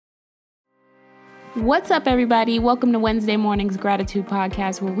What's up, everybody? Welcome to Wednesday Morning's Gratitude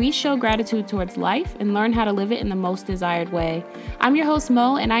Podcast, where we show gratitude towards life and learn how to live it in the most desired way. I'm your host,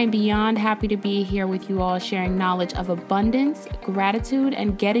 Mo, and I am beyond happy to be here with you all, sharing knowledge of abundance, gratitude,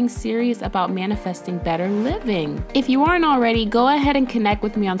 and getting serious about manifesting better living. If you aren't already, go ahead and connect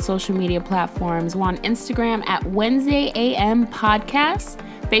with me on social media platforms. We're on Instagram at Wednesday AM Podcast,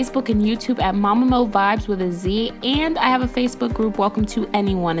 Facebook and YouTube at Mama Mo Vibes with a Z, and I have a Facebook group, Welcome to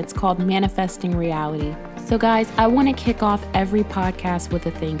Anyone. It's called Manifesting Reality. So guys, I want to kick off every podcast with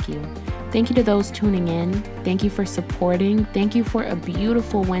a thank you. Thank you to those tuning in. Thank you for supporting. Thank you for a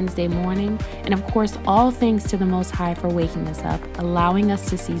beautiful Wednesday morning. And of course, all thanks to the Most High for waking us up, allowing us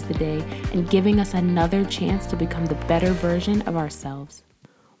to seize the day, and giving us another chance to become the better version of ourselves.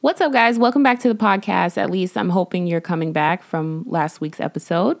 What's up, guys? Welcome back to the podcast. At least I'm hoping you're coming back from last week's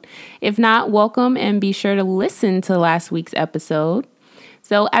episode. If not, welcome and be sure to listen to last week's episode.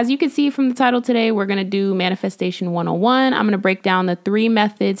 So as you can see from the title today, we're going to do Manifestation 101. I'm going to break down the 3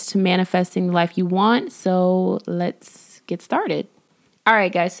 methods to manifesting the life you want. So let's get started. All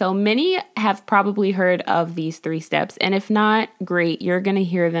right, guys. So many have probably heard of these 3 steps. And if not, great. You're going to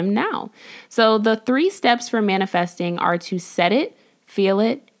hear them now. So the 3 steps for manifesting are to set it, feel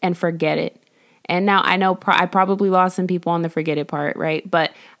it, and forget it. And now I know I probably lost some people on the forget it part, right?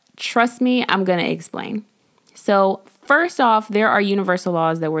 But trust me, I'm going to explain. So first off, there are universal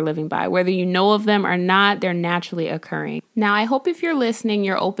laws that we're living by. Whether you know of them or not, they're naturally occurring. Now, I hope if you're listening,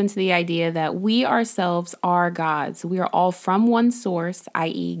 you're open to the idea that we ourselves are gods. We are all from one source,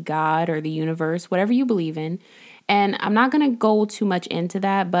 i.e. God or the universe, whatever you believe in. And I'm not going to go too much into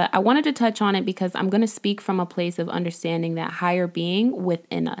that, but I wanted to touch on it because I'm going to speak from a place of understanding that higher being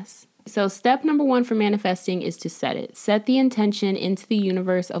within us. So step number 1 for manifesting is to set it. Set the intention into the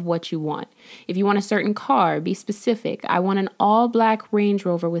universe of what you want. If you want a certain car, be specific. I want an all-black Range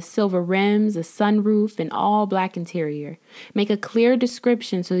Rover with silver rims, a sunroof, and all-black interior. Make a clear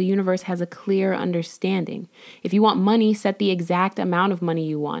description so the universe has a clear understanding. If you want money, set the exact amount of money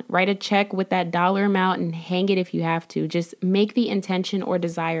you want. Write a check with that dollar amount and hang it if you have to. Just make the intention or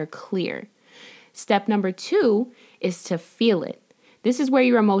desire clear. Step number 2 is to feel it. This is where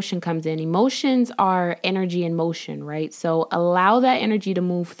your emotion comes in. Emotions are energy in motion, right? So allow that energy to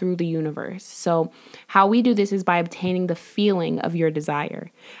move through the universe. So how we do this is by obtaining the feeling of your desire.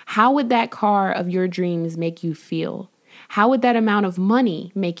 How would that car of your dreams make you feel? How would that amount of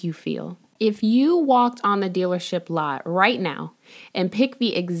money make you feel? If you walked on the dealership lot right now and picked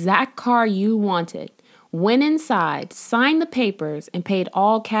the exact car you wanted, went inside, signed the papers, and paid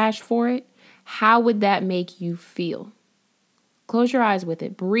all cash for it, how would that make you feel? Close your eyes with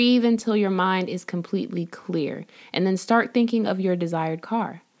it. Breathe until your mind is completely clear. And then start thinking of your desired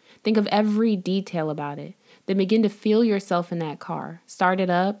car. Think of every detail about it. Then begin to feel yourself in that car. Start it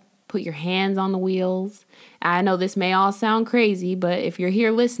up. Put your hands on the wheels. I know this may all sound crazy, but if you're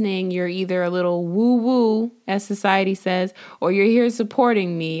here listening, you're either a little woo-woo, as society says, or you're here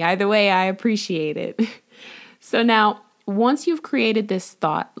supporting me. Either way, I appreciate it. So now, once you've created this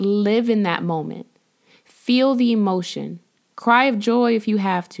thought, live in that moment. Feel the emotion. Cry of joy if you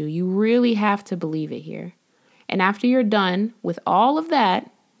have to. You really have to believe it here. And after you're done with all of that,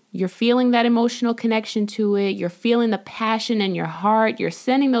 you're feeling that emotional connection to it. You're feeling the passion in your heart. You're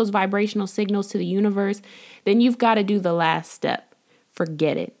sending those vibrational signals to the universe. Then you've got to do the last step.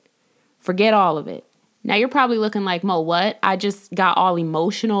 Forget it. Forget all of it. Now you're probably looking like, Mo, what? I just got all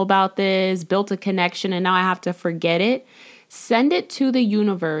emotional about this, built a connection, and now I have to forget it. Send it to the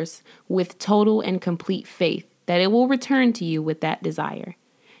universe with total and complete faith that it will return to you with that desire.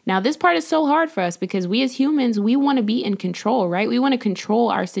 Now, this part is so hard for us because we as humans, we want to be in control, right? We want to control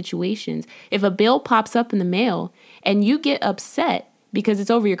our situations. If a bill pops up in the mail and you get upset because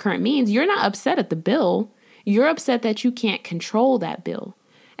it's over your current means, you're not upset at the bill. You're upset that you can't control that bill.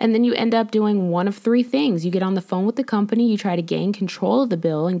 And then you end up doing one of 3 things. You get on the phone with the company, you try to gain control of the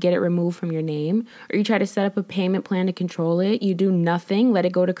bill and get it removed from your name, or you try to set up a payment plan to control it. You do nothing, let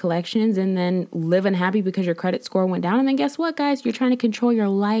it go to collections, and then live unhappy because your credit score went down. And then guess what, guys? You're trying to control your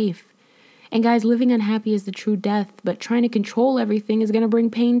life. And guys, living unhappy is the true death, but trying to control everything is going to bring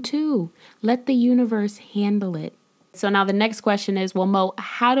pain too. Let the universe handle it. So now the next question is, well, Mo,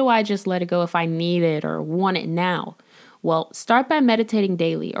 how do I just let it go if I need it or want it now? Well, start by meditating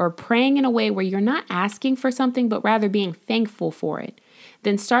daily or praying in a way where you're not asking for something, but rather being thankful for it.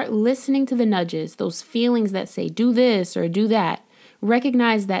 Then start listening to the nudges, those feelings that say, do this or do that.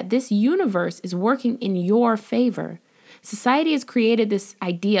 Recognize that this universe is working in your favor. Society has created this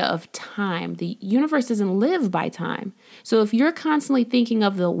idea of time. The universe doesn't live by time. So if you're constantly thinking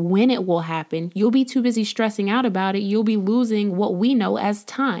of the when it will happen, you'll be too busy stressing out about it. You'll be losing what we know as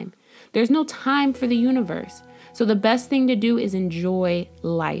time. There's no time for the universe. So the best thing to do is enjoy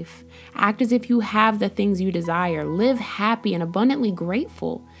life. Act as if you have the things you desire. Live happy and abundantly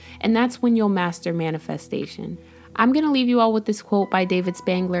grateful. And that's when you'll master manifestation. I'm going to leave you all with this quote by David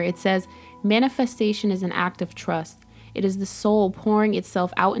Spangler. It says, "Manifestation is an act of trust. It is the soul pouring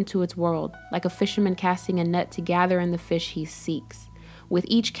itself out into its world, like a fisherman casting a net to gather in the fish he seeks. With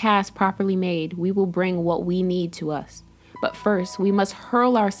each cast properly made, we will bring what we need to us. But first, we must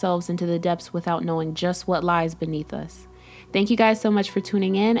hurl ourselves into the depths without knowing just what lies beneath us." Thank you guys so much for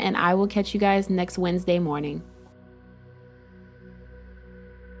tuning in, and I will catch you guys next Wednesday morning.